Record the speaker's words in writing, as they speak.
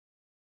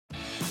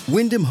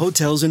Wyndham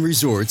Hotels and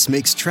Resorts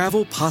makes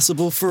travel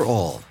possible for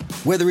all.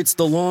 Whether it's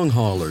the long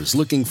haulers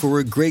looking for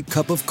a great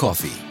cup of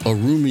coffee, a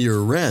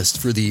roomier rest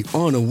for the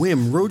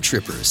on-a-whim road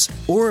trippers,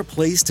 or a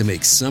place to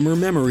make summer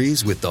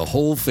memories with the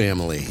whole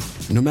family.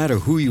 No matter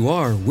who you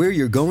are, where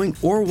you're going,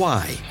 or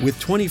why, with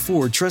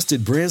 24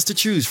 trusted brands to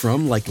choose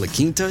from like La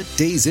Quinta,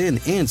 Days Inn,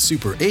 and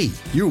Super 8,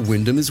 your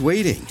Wyndham is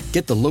waiting.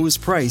 Get the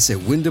lowest price at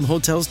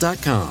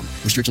WyndhamHotels.com.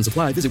 Restrictions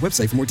apply. Visit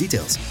website for more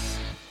details.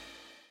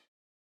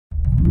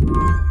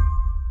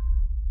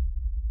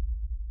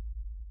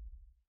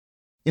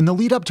 In the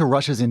lead-up to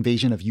Russia's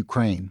invasion of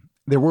Ukraine,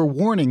 there were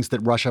warnings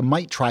that Russia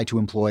might try to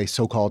employ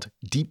so-called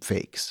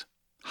deepfakes,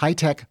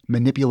 high-tech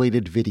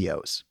manipulated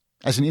videos,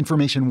 as an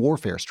information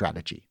warfare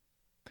strategy.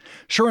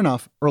 Sure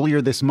enough,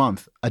 earlier this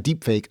month, a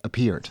deepfake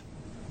appeared.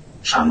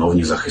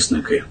 Шановні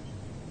захисники,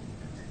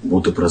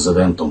 бути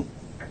президентом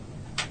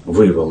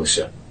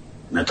виявилося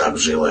не так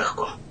вже й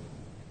легко.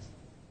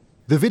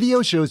 The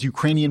video shows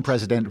Ukrainian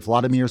President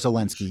Vladimir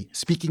Zelensky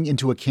speaking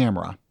into a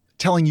camera,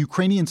 telling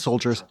Ukrainian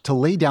soldiers to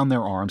lay down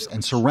their arms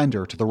and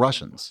surrender to the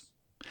Russians,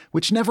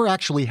 which never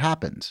actually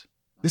happened.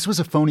 This was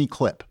a phony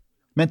clip,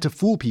 meant to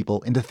fool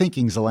people into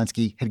thinking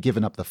Zelensky had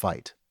given up the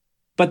fight.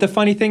 But the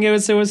funny thing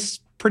is, it was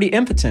pretty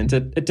impotent.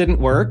 It didn't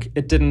work.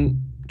 It didn't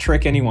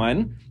trick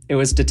anyone. It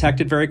was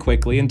detected very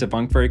quickly and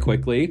debunked very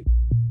quickly.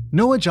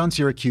 Noah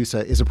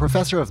John-Siracusa is a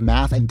professor of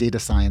math and data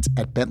science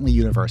at Bentley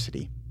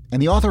University,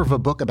 and the author of a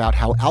book about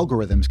how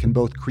algorithms can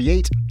both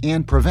create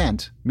and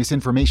prevent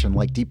misinformation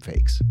like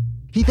deepfakes.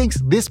 He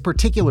thinks this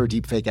particular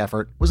deepfake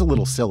effort was a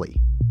little silly,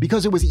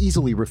 because it was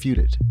easily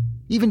refuted.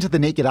 Even to the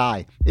naked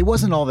eye, it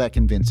wasn't all that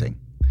convincing.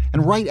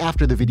 And right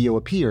after the video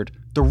appeared,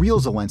 the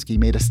real Zelensky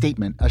made a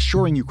statement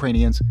assuring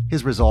Ukrainians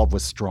his resolve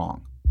was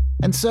strong.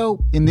 And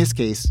so, in this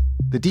case,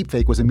 the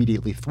deepfake was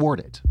immediately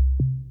thwarted.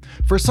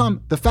 For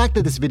some, the fact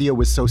that this video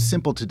was so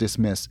simple to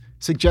dismiss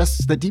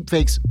suggests that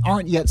deepfakes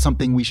aren't yet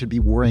something we should be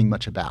worrying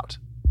much about.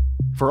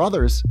 For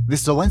others,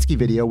 this Zelensky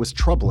video was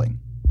troubling.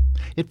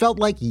 It felt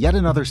like yet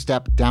another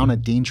step down a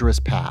dangerous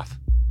path,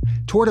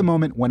 toward a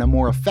moment when a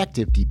more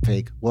effective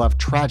deepfake will have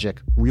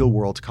tragic,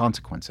 real-world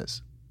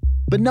consequences.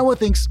 But Noah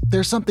thinks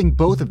there's something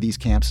both of these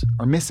camps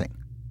are missing.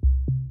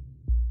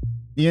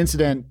 The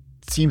incident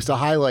seems to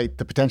highlight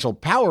the potential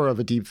power of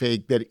a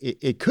deepfake, that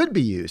it could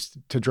be used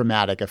to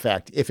dramatic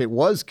effect if it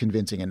was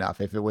convincing enough,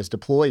 if it was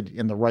deployed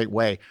in the right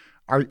way.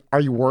 Are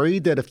you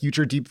worried that a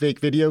future deepfake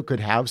video could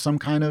have some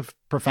kind of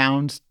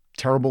profound,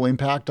 terrible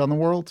impact on the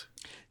world?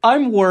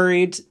 I'm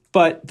worried,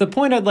 but the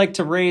point I'd like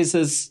to raise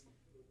is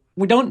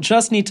we don't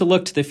just need to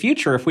look to the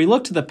future. If we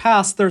look to the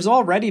past, there's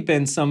already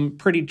been some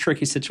pretty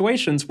tricky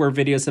situations where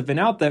videos have been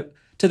out that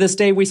to this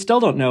day we still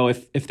don't know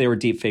if they were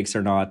deepfakes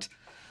or not.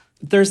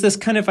 There's this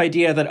kind of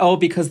idea that,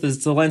 because the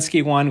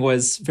Zelensky one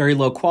was very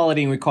low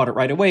quality and we caught it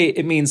right away,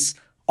 it means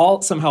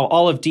somehow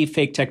all of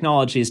deepfake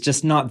technology is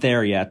just not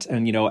there yet.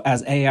 And,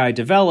 as AI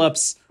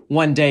develops,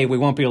 one day we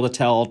won't be able to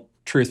tell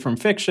truth from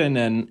fiction,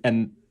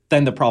 and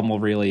then the problem will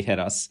really hit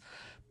us.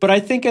 But I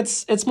think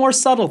it's more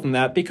subtle than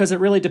that, because it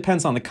really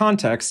depends on the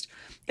context.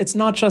 It's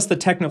not just the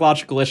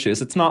technological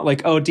issues. It's not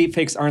like,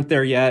 deepfakes aren't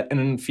there yet, and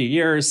in a few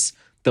years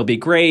they'll be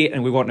great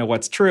and we won't know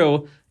what's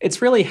true.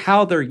 It's really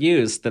how they're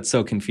used that's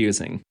so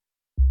confusing.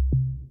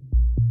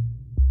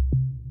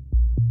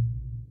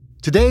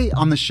 Today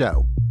on the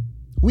show,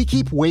 we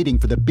keep waiting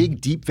for the big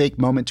deepfake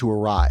moment to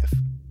arrive.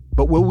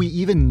 But will we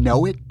even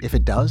know it if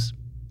it does?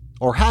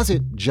 Or has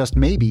it, just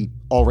maybe,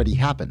 already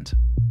happened?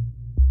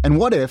 And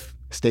what if,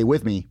 stay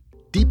with me,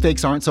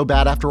 deepfakes aren't so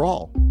bad after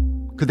all?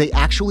 Could they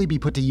actually be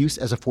put to use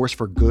as a force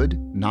for good,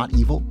 not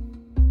evil?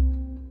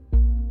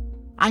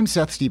 I'm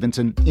Seth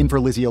Stevenson, in for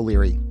Lizzie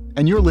O'Leary,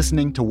 and you're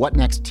listening to What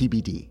Next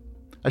TBD,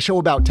 a show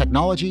about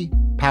technology,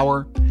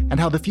 power, and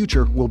how the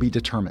future will be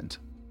determined.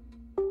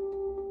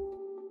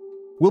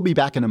 We'll be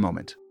back in a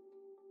moment.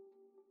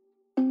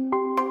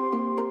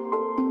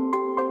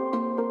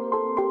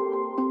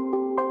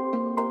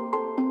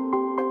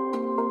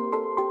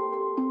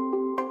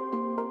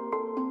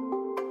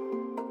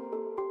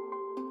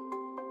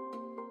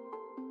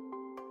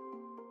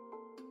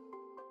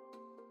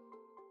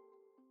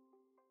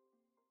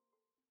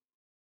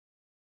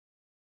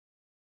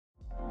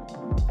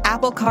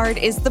 Apple Card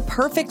is the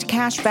perfect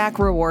cashback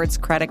rewards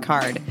credit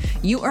card.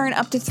 You earn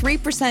up to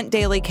 3%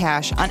 daily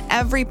cash on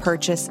every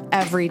purchase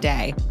every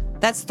day.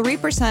 That's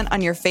 3%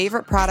 on your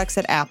favorite products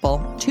at Apple,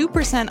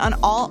 2% on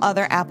all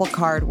other Apple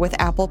Card with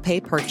Apple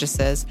Pay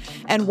purchases,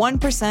 and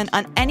 1%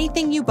 on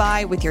anything you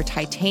buy with your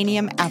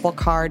titanium Apple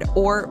Card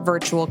or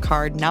virtual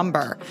card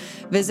number.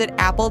 Visit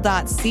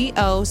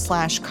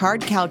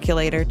apple.co/card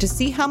calculator to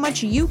see how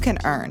much you can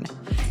earn.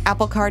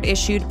 Apple Card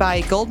issued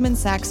by Goldman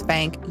Sachs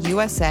Bank,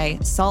 USA,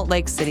 Salt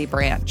Lake City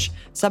branch.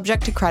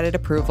 Subject to credit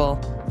approval.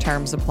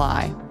 Terms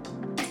apply.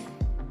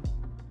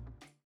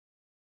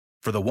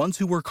 For the ones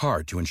who work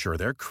hard to ensure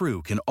their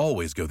crew can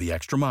always go the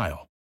extra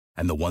mile,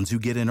 and the ones who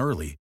get in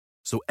early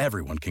so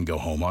everyone can go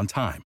home on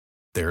time,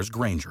 there's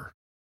Grainger,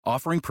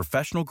 offering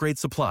professional-grade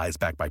supplies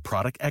backed by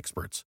product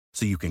experts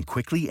so you can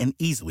quickly and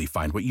easily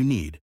find what you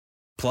need.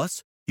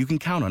 Plus, you can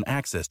count on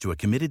access to a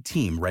committed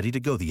team ready to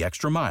go the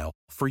extra mile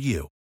for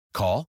you.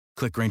 Call,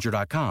 click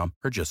Grainger.com,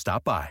 or just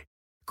stop by.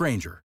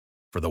 Grainger,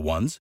 for the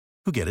ones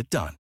who get it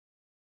done.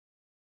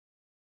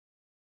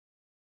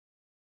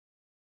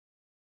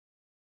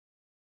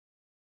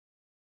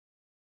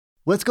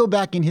 Let's go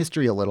back in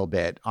history a little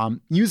bit.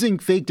 Using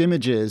faked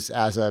images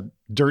as a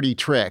dirty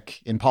trick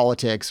in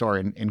politics or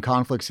in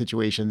conflict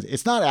situations,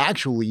 it's not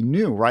actually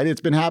new, right? It's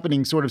been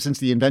happening sort of since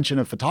the invention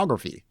of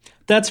photography.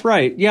 That's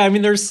right. Yeah, I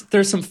mean, there's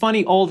some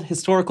funny old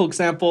historical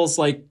examples,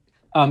 like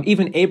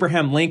even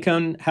Abraham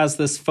Lincoln has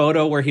this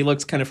photo where he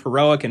looks kind of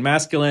heroic and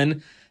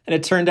masculine, and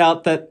it turned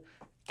out that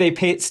they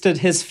pasted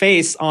his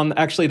face on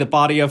actually the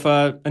body of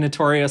a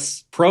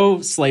notorious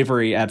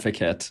pro-slavery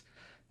advocate.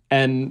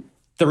 And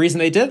the reason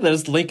they did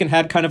this is Lincoln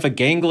had kind of a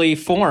gangly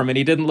form and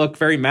he didn't look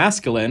very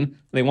masculine.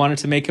 They wanted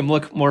to make him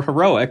look more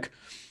heroic.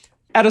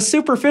 At a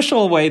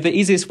superficial way, the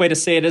easiest way to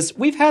say it is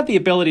we've had the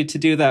ability to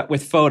do that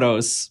with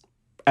photos,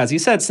 as you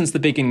said, since the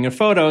beginning of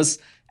photos.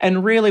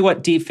 And really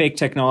what deepfake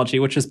technology,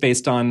 which is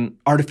based on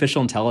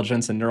artificial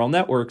intelligence and neural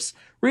networks,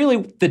 really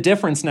the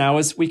difference now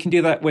is we can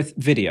do that with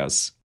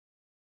videos.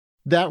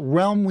 That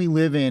realm we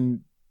live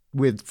in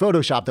with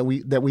Photoshop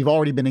that we've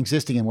already been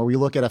existing in, where we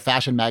look at a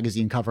fashion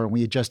magazine cover and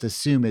we just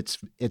assume it's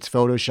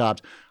Photoshopped.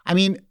 I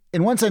mean,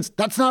 in one sense,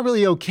 that's not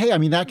really okay. I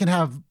mean, that can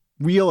have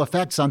real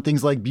effects on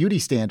things like beauty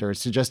standards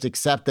to just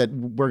accept that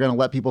we're going to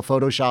let people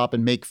Photoshop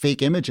and make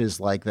fake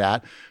images like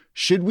that.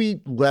 Should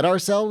we let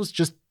ourselves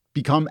just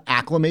become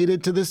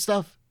acclimated to this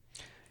stuff?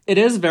 It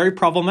is very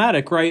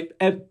problematic, right?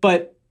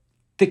 But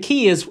the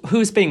key is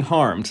who's being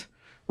harmed,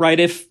 right?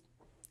 If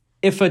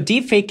a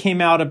deepfake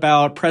came out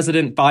about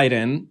President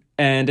Biden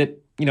and it,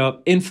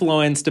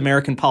 influenced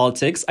American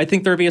politics, I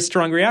think there'd be a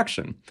strong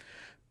reaction.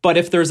 But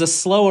if there's a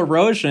slow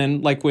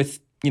erosion, like with,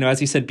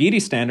 as you said, beauty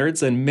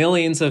standards and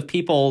millions of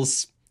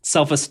people's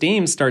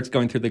self-esteem starts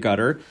going through the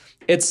gutter,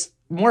 it's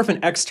more of an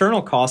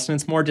external cost and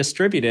it's more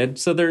distributed.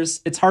 So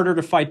it's harder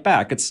to fight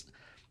back. It's,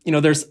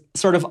 there's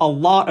sort of a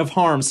lot of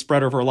harm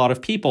spread over a lot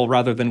of people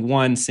rather than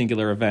one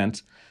singular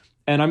event.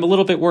 And I'm a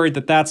little bit worried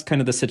that that's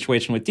kind of the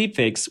situation with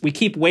deepfakes. We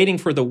keep waiting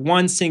for the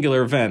one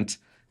singular event.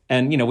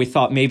 And, we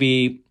thought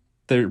maybe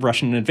the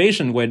Russian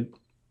invasion would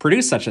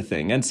produce such a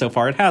thing. And so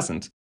far it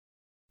hasn't.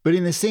 But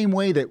in the same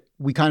way that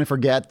we kind of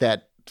forget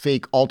that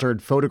fake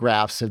altered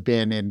photographs have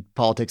been in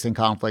politics and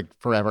conflict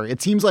forever,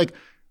 it seems like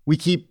we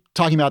keep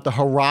talking about the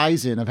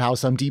horizon of how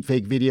some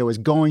deepfake video is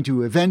going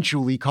to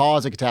eventually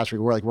cause a catastrophe.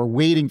 We're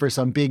waiting for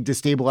some big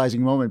destabilizing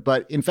moment.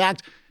 But in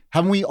fact,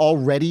 haven't we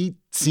already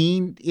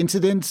seen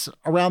incidents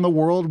around the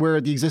world where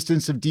the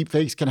existence of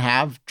deepfakes can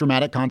have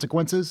dramatic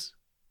consequences?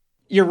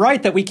 You're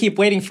right that we keep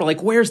waiting for,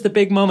 where's the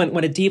big moment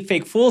when a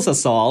deepfake fools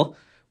us all?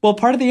 Well,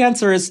 part of the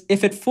answer is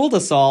if it fooled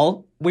us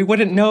all, we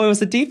wouldn't know it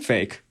was a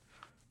deepfake.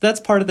 That's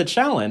part of the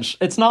challenge.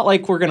 It's not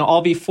like we're going to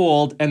all be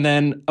fooled and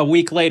then a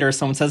week later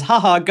someone says,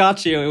 haha,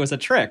 got you, it was a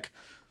trick.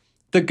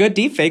 The good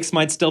deepfakes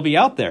might still be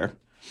out there.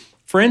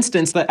 For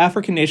instance, the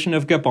African nation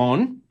of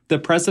Gabon, the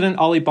President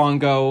Ali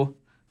Bongo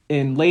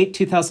in late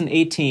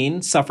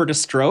 2018 suffered a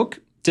stroke,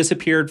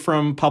 disappeared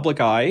from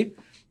public eye,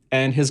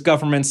 and his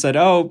government said,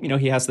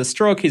 he has this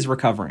stroke, he's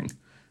recovering.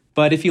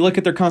 But if you look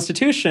at their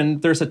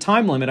constitution, there's a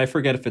time limit. I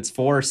forget if it's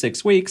 4 or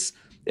 6 weeks.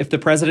 If the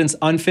president's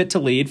unfit to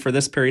lead for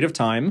this period of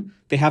time,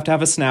 they have to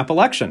have a snap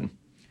election,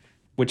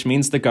 which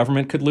means the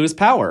government could lose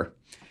power.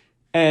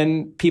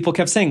 And people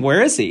kept saying,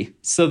 where is he?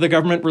 So the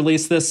government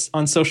released this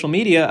on social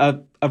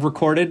media, a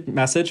recorded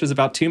message. It was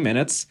about 2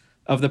 minutes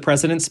of the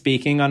president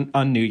speaking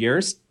on New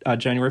Year's,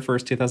 January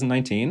 1st,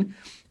 2019.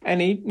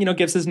 And he,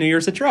 gives his New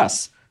Year's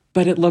address.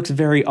 But it looks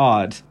very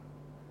odd.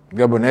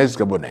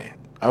 Gabonais,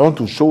 avant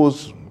toute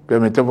chose,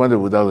 permettez-moi de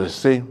vous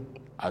adresser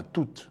à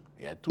toutes.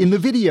 In the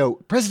video,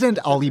 President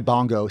Ali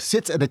Bongo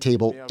sits at a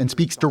table and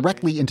speaks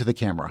directly into the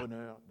camera.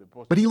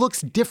 But he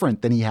looks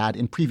different than he had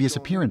in previous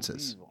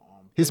appearances.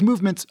 His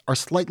movements are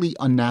slightly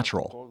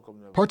unnatural.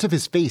 Parts of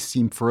his face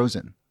seem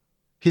frozen.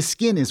 His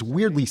skin is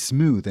weirdly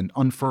smooth and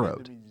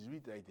unfurrowed.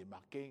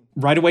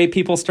 Right away,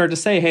 people start to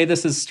say, hey,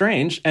 this is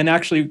strange. And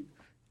actually,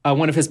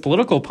 one of his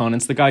political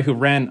opponents, the guy who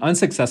ran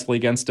unsuccessfully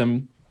against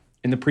him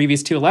in the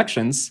previous 2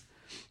 elections,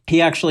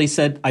 he actually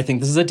said, I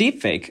think this is a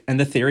deepfake. And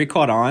the theory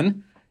caught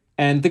on.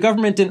 And the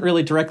government didn't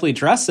really directly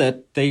address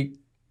it. They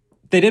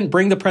didn't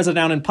bring the president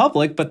out in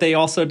public, but they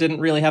also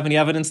didn't really have any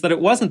evidence that it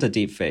wasn't a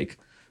deepfake.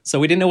 So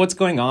we didn't know what's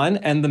going on,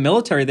 and the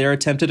military there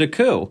attempted a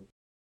coup.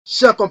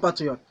 Chers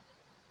compatriotes,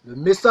 le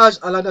message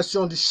à la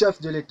nation du chef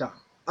de l'État,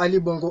 Ali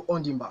Bongo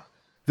Ondimba.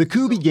 The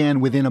coup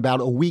began within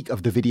about a week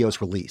of the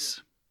video's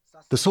release.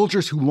 The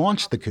soldiers who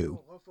launched the coup,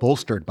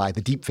 bolstered by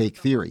the deepfake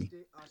theory,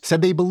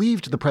 said they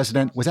believed the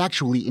president was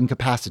actually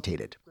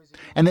incapacitated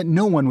and that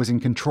no one was in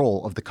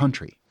control of the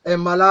country. Un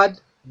malade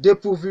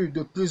dépourvu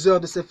de plusieurs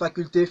de ses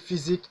facultés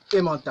physiques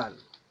et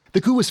mentales.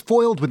 The coup was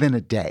foiled within a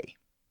day.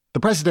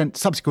 The president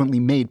subsequently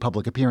made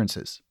public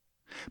appearances.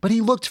 But he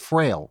looked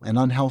frail and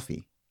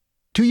unhealthy.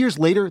 2 years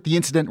later, the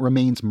incident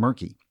remains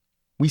murky.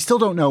 We still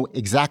don't know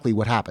exactly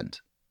what happened.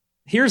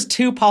 Here's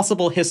 2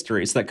 possible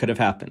histories that could have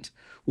happened.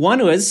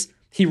 One was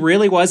He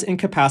really was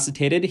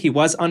incapacitated. He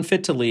was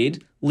unfit to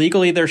lead.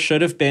 Legally, there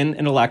should have been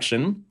an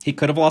election. He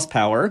could have lost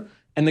power.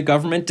 And the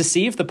government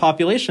deceived the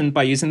population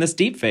by using this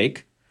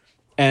deepfake.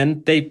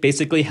 And they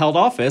basically held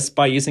office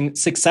by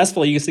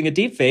successfully using a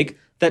deepfake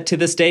that to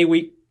this day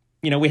we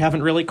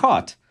haven't really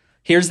caught.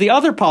 Here's the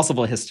other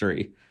possible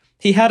history.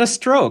 He had a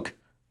stroke.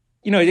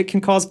 It can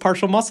cause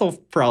partial muscle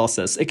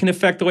paralysis. It can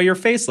affect the way your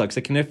face looks.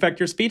 It can affect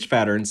your speech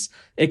patterns.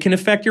 It can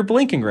affect your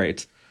blinking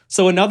rate.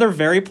 So another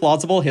very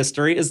plausible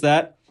history is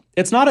that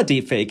it's not a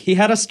deepfake. He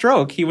had a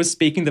stroke. He was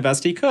speaking the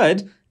best he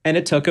could, and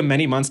it took him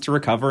many months to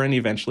recover, and he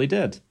eventually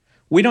did.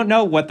 We don't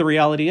know what the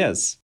reality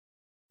is.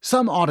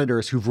 Some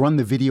auditors who've run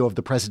the video of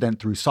the president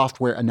through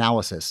software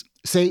analysis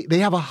say they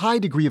have a high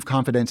degree of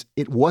confidence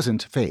it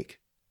wasn't fake.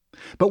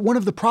 But one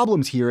of the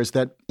problems here is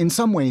that, in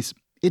some ways,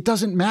 it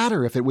doesn't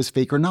matter if it was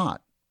fake or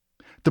not.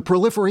 The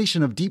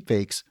proliferation of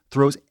deepfakes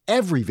throws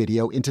every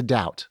video into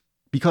doubt,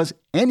 because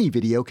any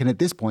video can at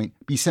this point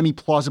be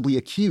semi-plausibly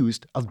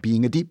accused of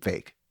being a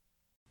deepfake.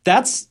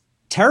 That's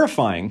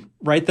terrifying,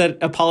 right? That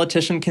a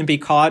politician can be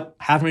caught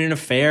having an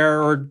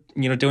affair or,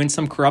 doing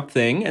some corrupt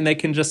thing, and they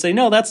can just say,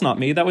 no, that's not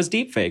me, that was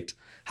deepfaked.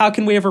 How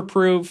can we ever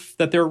prove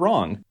that they're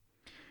wrong?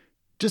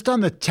 Just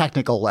on the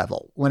technical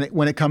level,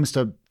 when it comes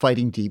to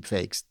fighting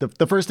deepfakes,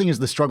 the first thing is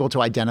the struggle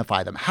to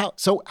identify them.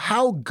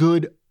 How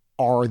good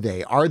are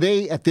they? Are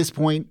they, at this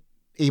point,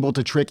 able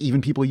to trick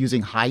even people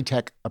using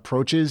high-tech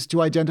approaches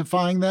to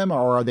identifying them,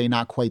 or are they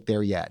not quite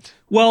there yet?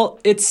 Well,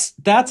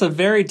 that's a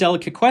very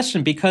delicate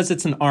question because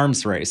it's an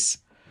arms race.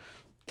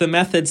 The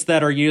methods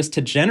that are used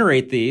to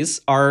generate these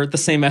are the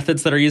same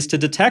methods that are used to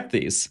detect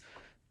these.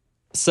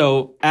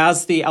 So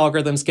as the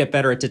algorithms get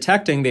better at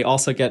detecting, they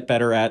also get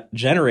better at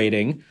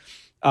generating.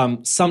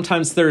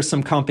 Sometimes there's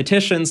some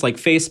competitions, like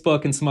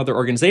Facebook and some other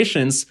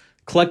organizations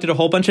collected a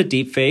whole bunch of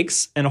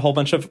deepfakes and a whole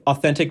bunch of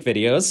authentic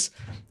videos.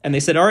 And they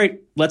said, all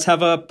right, let's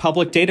have a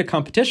public data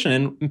competition.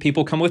 And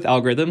people come with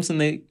algorithms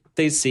and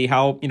they see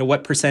how,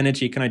 what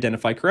percentage you can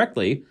identify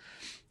correctly.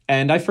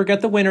 And I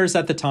forget the winners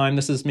at the time.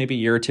 This is maybe a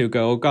year or two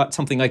ago, got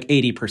something like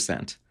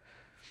 80%.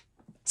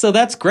 So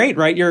that's great,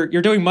 right? You're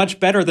doing much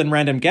better than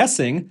random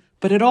guessing.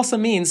 But it also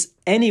means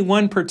any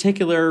one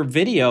particular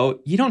video,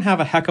 you don't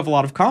have a heck of a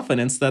lot of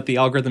confidence that the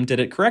algorithm did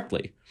it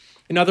correctly.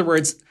 In other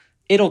words,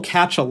 it'll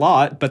catch a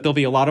lot, but there'll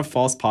be a lot of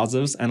false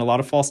positives and a lot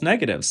of false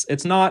negatives.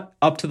 It's not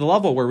up to the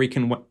level where we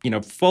can,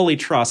 fully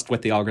trust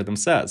what the algorithm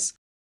says.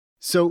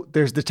 So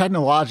there's the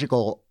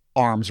technological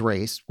arms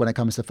race when it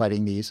comes to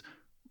fighting these.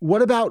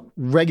 What about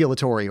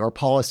regulatory or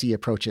policy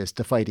approaches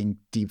to fighting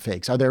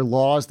deepfakes? Are there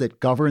laws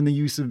that govern the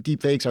use of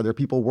deepfakes? Are there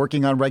people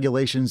working on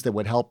regulations that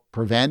would help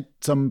prevent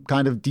some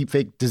kind of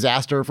deepfake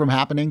disaster from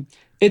happening?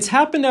 It's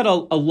happened at a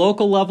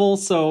local level.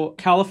 So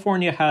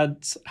California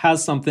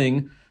has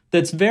something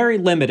that's very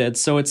limited.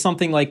 So it's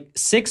something like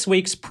 6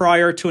 weeks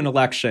prior to an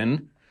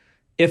election,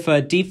 if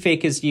a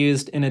deepfake is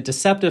used in a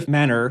deceptive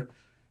manner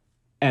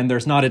and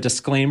there's not a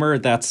disclaimer,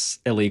 that's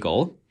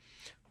illegal.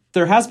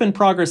 There has been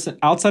progress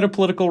outside of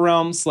political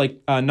realms, like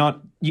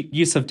not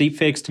use of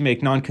deepfakes to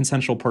make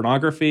non-consensual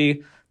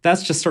pornography.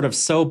 That's just sort of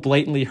so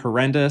blatantly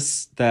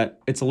horrendous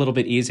that it's a little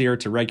bit easier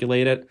to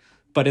regulate it.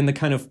 But in the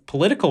kind of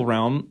political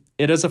realm,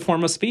 it is a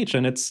form of speech,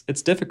 and it's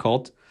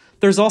difficult.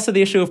 There's also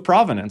the issue of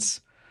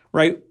provenance,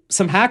 right?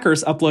 Some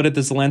hackers uploaded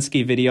the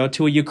Zelensky video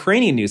to a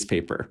Ukrainian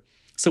newspaper.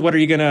 So what are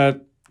you going to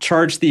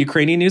charge the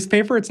Ukrainian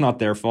newspaper? It's not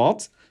their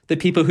fault. The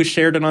people who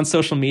shared it on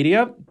social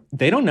media,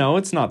 they don't know.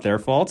 It's not their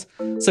fault.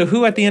 So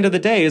who at the end of the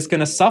day is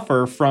going to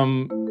suffer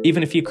from,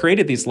 even if you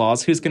created these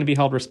laws, who's going to be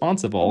held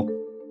responsible?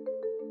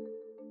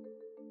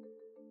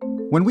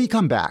 When we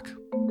come back,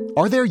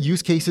 are there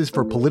use cases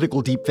for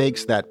political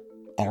deepfakes that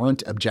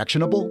aren't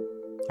objectionable,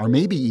 or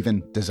maybe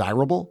even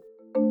desirable?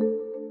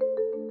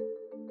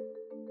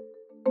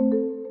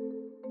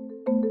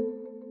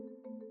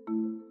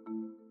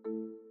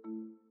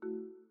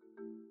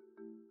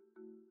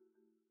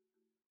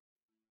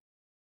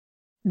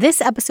 This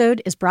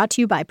episode is brought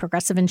to you by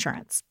Progressive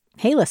Insurance.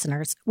 Hey,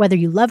 listeners, whether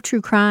you love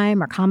true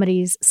crime or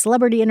comedies,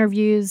 celebrity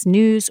interviews,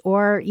 news,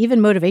 or even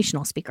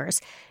motivational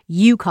speakers,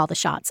 you call the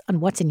shots on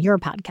what's in your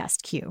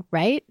podcast queue,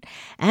 right?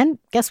 And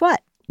guess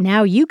what?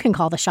 Now you can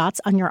call the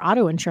shots on your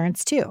auto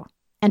insurance, too.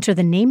 Enter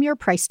the Name Your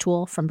Price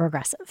tool from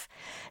Progressive.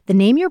 The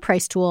Name Your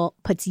Price tool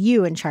puts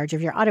you in charge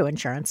of your auto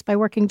insurance by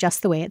working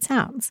just the way it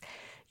sounds.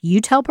 You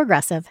tell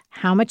Progressive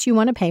how much you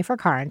want to pay for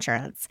car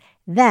insurance.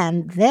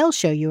 Then they'll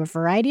show you a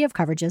variety of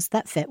coverages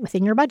that fit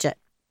within your budget,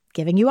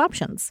 giving you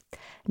options.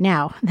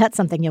 Now, that's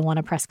something you'll want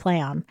to press play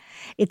on.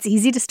 It's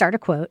easy to start a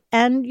quote,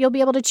 and you'll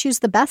be able to choose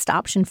the best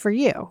option for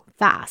you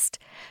fast.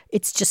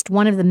 It's just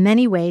one of the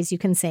many ways you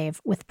can save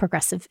with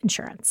Progressive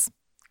Insurance.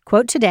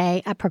 Quote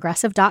today at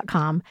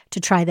Progressive.com to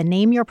try the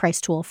Name Your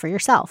Price tool for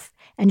yourself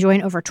and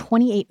join over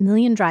 28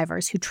 million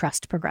drivers who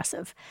trust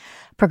Progressive.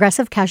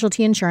 Progressive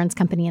Casualty Insurance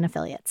Company and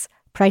Affiliates.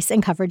 Price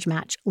and coverage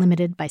match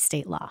limited by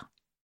state law.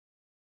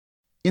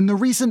 In the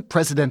recent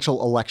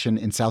presidential election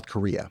in South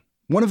Korea,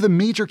 one of the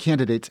major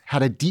candidates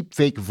had a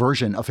deepfake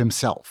version of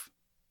himself.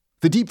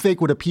 The deepfake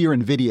would appear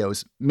in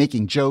videos,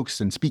 making jokes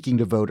and speaking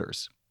to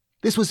voters.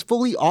 This was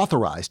fully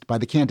authorized by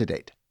the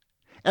candidate.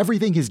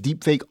 Everything his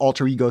deepfake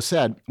alter ego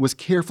said was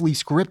carefully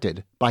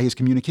scripted by his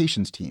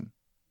communications team.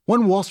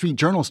 One Wall Street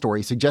Journal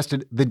story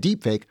suggested the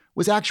deepfake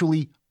was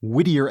actually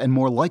wittier and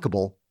more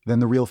likable than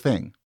the real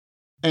thing.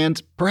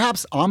 And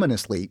perhaps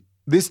ominously,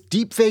 this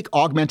deepfake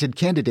augmented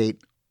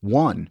candidate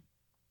won.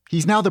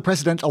 He's now the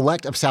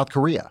president-elect of South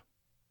Korea.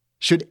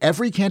 Should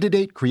every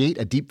candidate create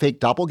a deepfake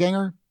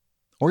doppelganger?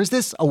 Or is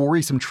this a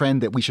worrisome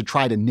trend that we should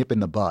try to nip in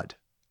the bud?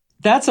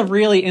 That's a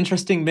really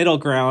interesting middle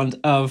ground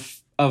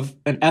of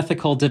an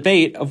ethical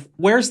debate of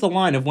where's the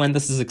line of when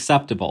this is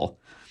acceptable.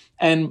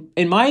 And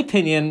in my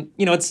opinion,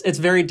 it's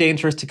very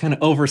dangerous to kind of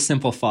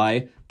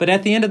oversimplify. But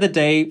at the end of the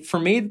day, for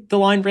me, the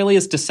line really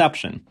is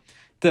deception.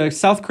 The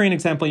South Korean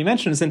example you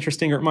mentioned is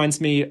interesting. It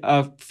reminds me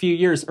a few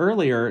years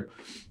earlier,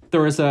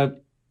 there was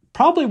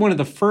probably one of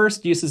the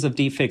first uses of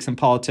deepfakes in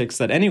politics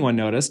that anyone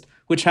noticed,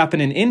 which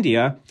happened in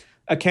India.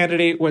 A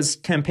candidate was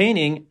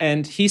campaigning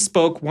and he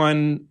spoke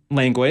one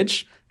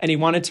language and he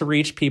wanted to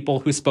reach people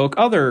who spoke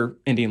other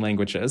Indian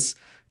languages.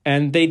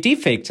 And they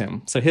deepfaked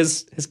him. So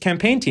his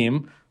campaign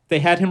team, they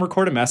had him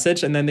record a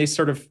message and then they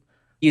sort of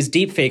used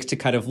deepfakes to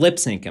kind of lip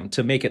sync him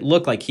to make it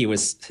look like he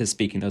was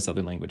speaking those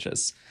other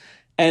languages.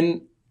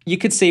 And you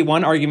could say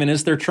one argument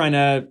is they're trying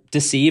to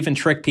deceive and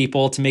trick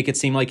people to make it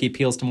seem like he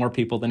appeals to more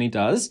people than he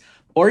does.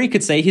 Or you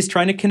could say he's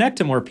trying to connect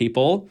to more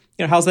people.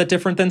 How's that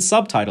different than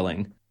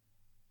subtitling?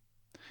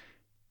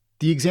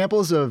 The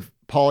examples of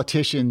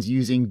politicians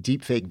using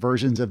deepfake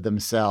versions of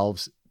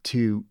themselves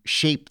to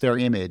shape their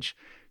image.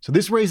 So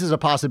this raises a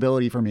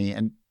possibility for me.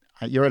 And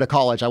you're at a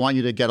college. I want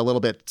you to get a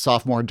little bit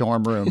sophomore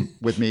dorm room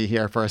with me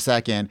here for a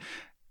second.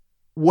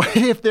 What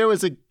if there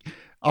was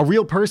a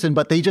real person,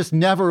 but they just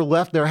never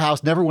left their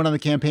house, never went on the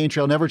campaign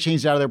trail, never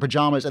changed out of their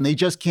pajamas, and they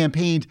just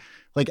campaigned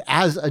like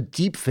as a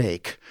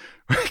deepfake,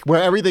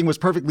 where everything was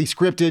perfectly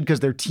scripted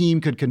because their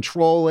team could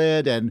control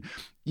it and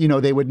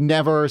they would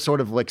never sort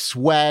of like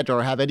sweat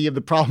or have any of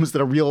the problems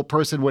that a real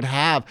person would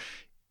have.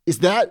 Is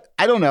that,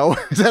 I don't know,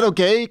 is that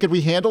okay? Could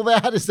we handle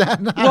that? Is that,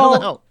 I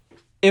don't know.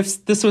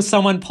 If this was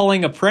someone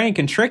pulling a prank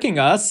and tricking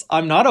us,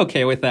 I'm not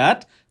okay with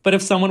that. But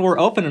if someone were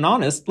open and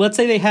honest, let's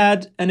say they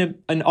had an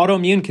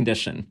autoimmune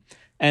condition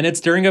and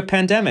it's during a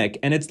pandemic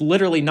and it's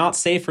literally not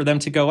safe for them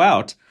to go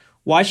out.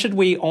 Why should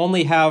we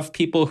only have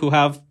people who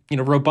have,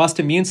 robust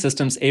immune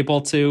systems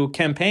able to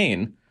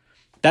campaign?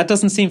 That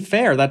doesn't seem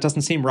fair. That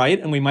doesn't seem right.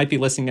 And we might be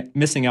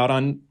missing out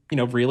on,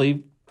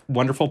 really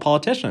wonderful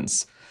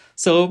politicians.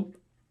 So,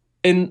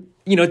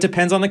 it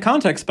depends on the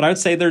context, but I would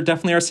say there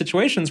definitely are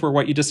situations where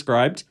what you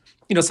described,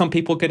 some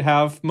people could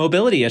have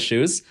mobility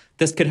issues.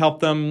 This could help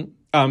them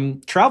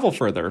travel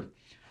further.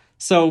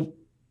 So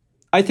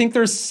I think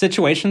there's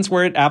situations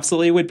where it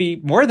absolutely would be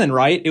more than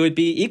right. It would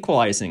be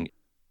equalizing.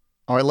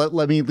 All right,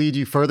 let me lead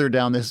you further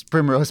down this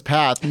primrose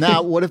path.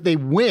 Now, what if they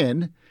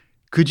win?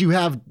 Could you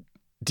have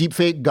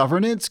deepfake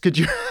governance? Could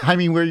you,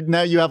 where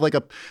now you have like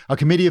a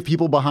committee of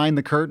people behind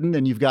the curtain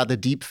and you've got the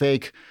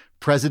deepfake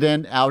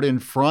president out in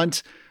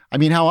front.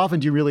 How often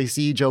do you really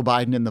see Joe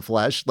Biden in the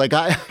flesh?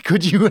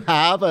 Could you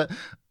have a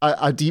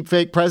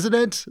deepfake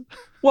president?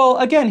 Well,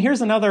 again,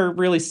 here's another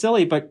really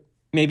silly but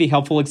maybe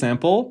helpful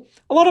example.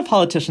 A lot of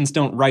politicians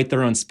don't write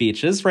their own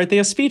speeches, right? They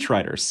have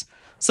speechwriters.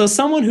 So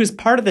someone who's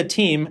part of the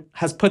team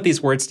has put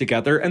these words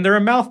together and they're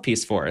a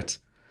mouthpiece for it.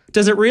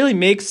 Does it really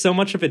make so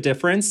much of a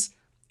difference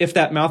if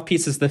that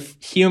mouthpiece is the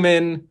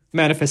human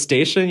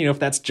manifestation, if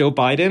that's Joe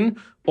Biden,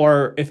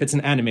 or if it's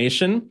an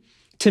animation?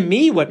 To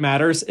me, what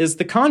matters is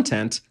the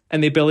content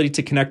and the ability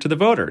to connect to the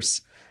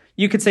voters.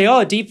 You could say, a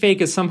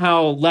deepfake is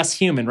somehow less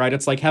human, right?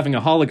 It's like having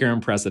a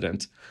hologram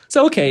president.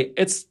 So, okay,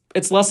 it's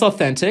less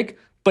authentic,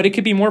 but it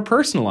could be more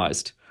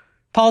personalized.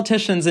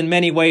 Politicians in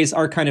many ways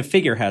are kind of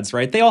figureheads,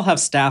 right? They all have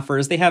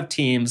staffers, they have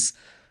teams.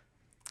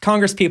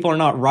 Congress people are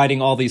not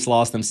writing all these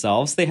laws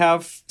themselves. They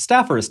have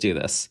staffers do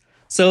this.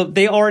 So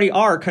they already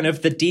are kind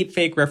of the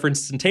deepfake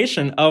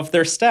representation of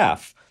their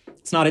staff.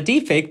 It's not a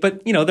deepfake,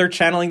 but they're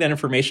channeling that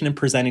information and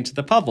presenting to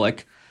the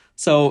public.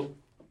 So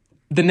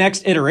the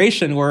next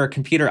iteration where a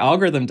computer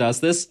algorithm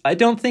does this, I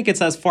don't think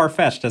it's as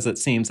far-fetched as it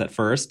seems at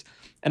first.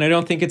 And I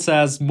don't think it's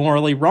as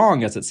morally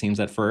wrong as it seems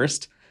at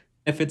first.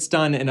 If it's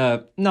done in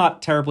a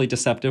not terribly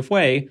deceptive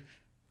way,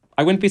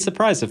 I wouldn't be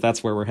surprised if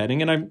that's where we're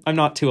heading. And I'm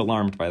not too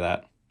alarmed by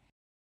that.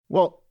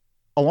 Well,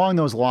 along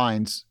those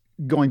lines,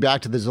 going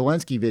back to the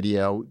Zelensky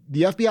video,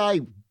 the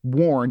FBI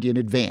warned in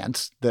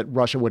advance that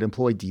Russia would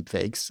employ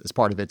deepfakes as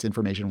part of its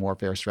information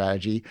warfare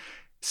strategy.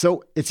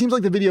 So it seems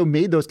like the video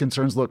made those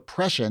concerns look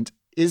prescient.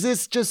 Is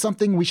this just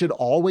something we should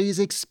always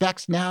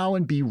expect now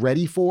and be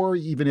ready for,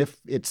 even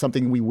if it's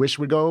something we wish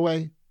would go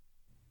away?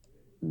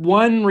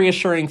 One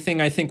reassuring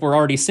thing I think we're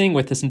already seeing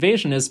with this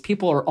invasion is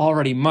people are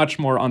already much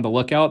more on the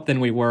lookout than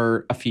we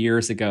were a few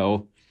years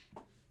ago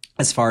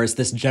as far as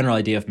this general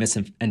idea of mis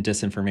and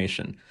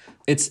disinformation.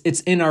 It's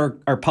in our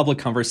public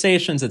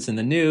conversations. It's in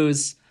the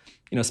news,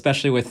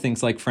 especially with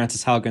things like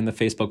Frances Haugen, the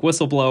Facebook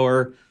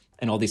whistleblower,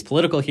 and all these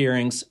political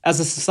hearings, as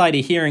a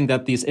society hearing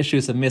that these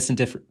issues of mis and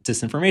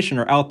disinformation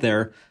are out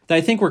there, that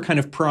I think we're kind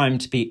of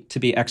primed to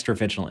be extra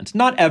vigilant.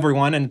 Not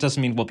everyone, and it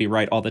doesn't mean we'll be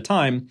right all the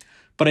time,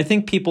 but I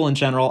think people in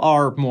general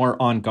are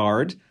more on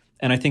guard,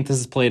 and I think this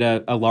has played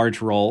a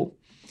large role.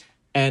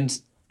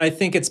 And I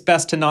think it's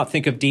best to not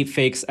think of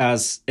deepfakes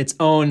as its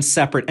own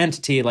separate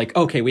entity, like,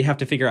 okay, we have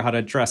to figure out how to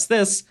address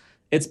this.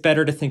 It's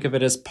better to think of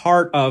it as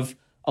part of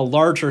a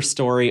larger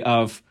story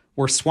of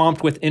we're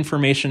swamped with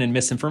information and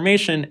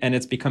misinformation, and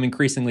it's become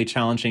increasingly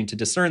challenging to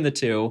discern the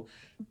two.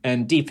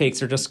 And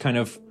deepfakes are just kind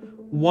of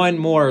one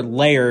more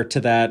layer to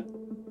that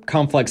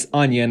complex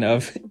onion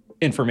of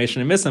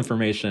information and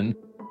misinformation.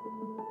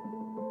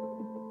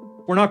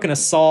 We're not going to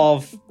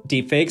solve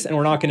deepfakes, and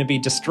we're not going to be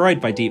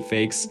destroyed by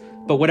deepfakes,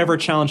 but whatever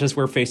challenges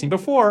we're facing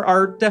before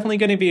are definitely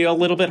going to be a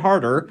little bit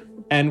harder,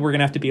 and we're going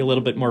to have to be a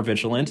little bit more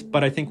vigilant.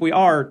 But I think we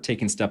are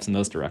taking steps in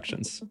those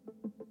directions.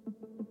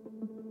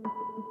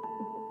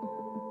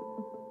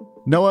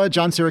 Noah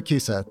John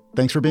Siracusa,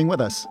 thanks for being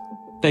with us.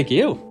 Thank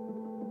you.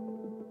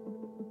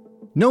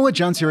 Noah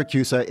John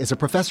Siracusa is a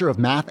professor of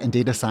math and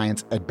data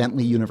science at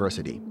Bentley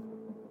University.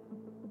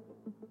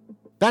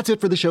 That's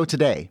it for the show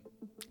today.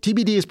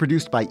 TBD is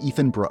produced by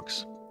Ethan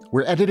Brooks.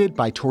 We're edited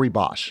by Tori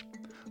Bosch.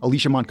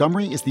 Alicia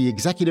Montgomery is the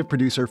executive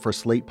producer for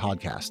Slate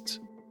Podcasts.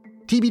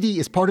 TBD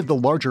is part of the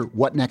larger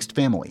What Next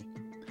family.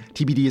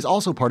 TBD is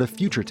also part of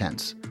Future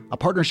Tense, a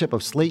partnership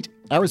of Slate,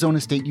 Arizona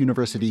State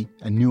University,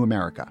 and New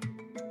America.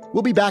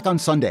 We'll be back on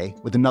Sunday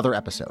with another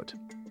episode.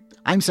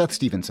 I'm Seth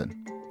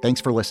Stevenson. Thanks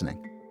for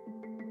listening.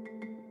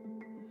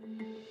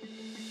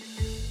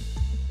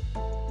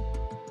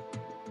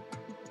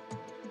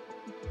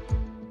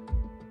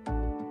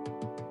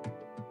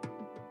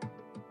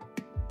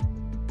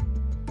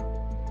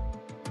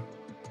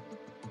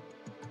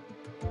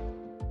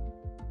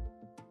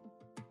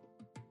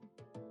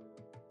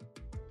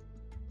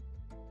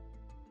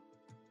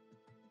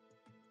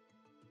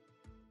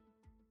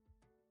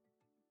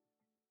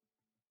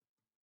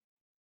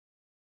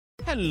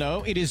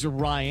 Hello, it is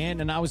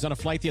Ryan, and I was on a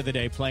flight the other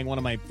day playing one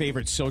of my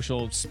favorite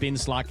social spin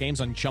slot games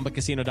on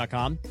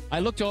ChumbaCasino.com. I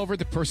looked over at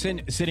the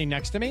person sitting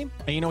next to me,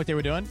 and you know what they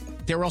were doing?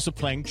 They were also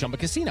playing Chumba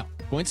Casino.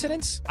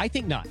 Coincidence? I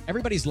think not.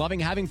 Everybody's loving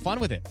having fun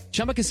with it.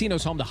 Chumba Casino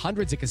is home to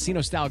hundreds of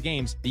casino-style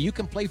games that you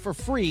can play for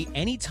free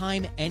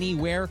anytime,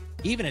 anywhere,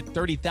 even at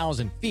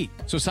 30,000 feet.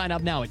 So sign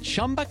up now at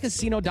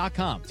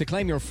ChumbaCasino.com to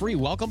claim your free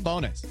welcome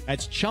bonus.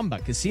 That's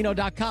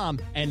ChumbaCasino.com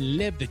and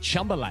live the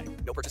Chumba life.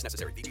 No purchase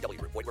necessary.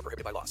 VGW. Void where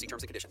prohibited by law. See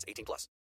terms and conditions. 18+.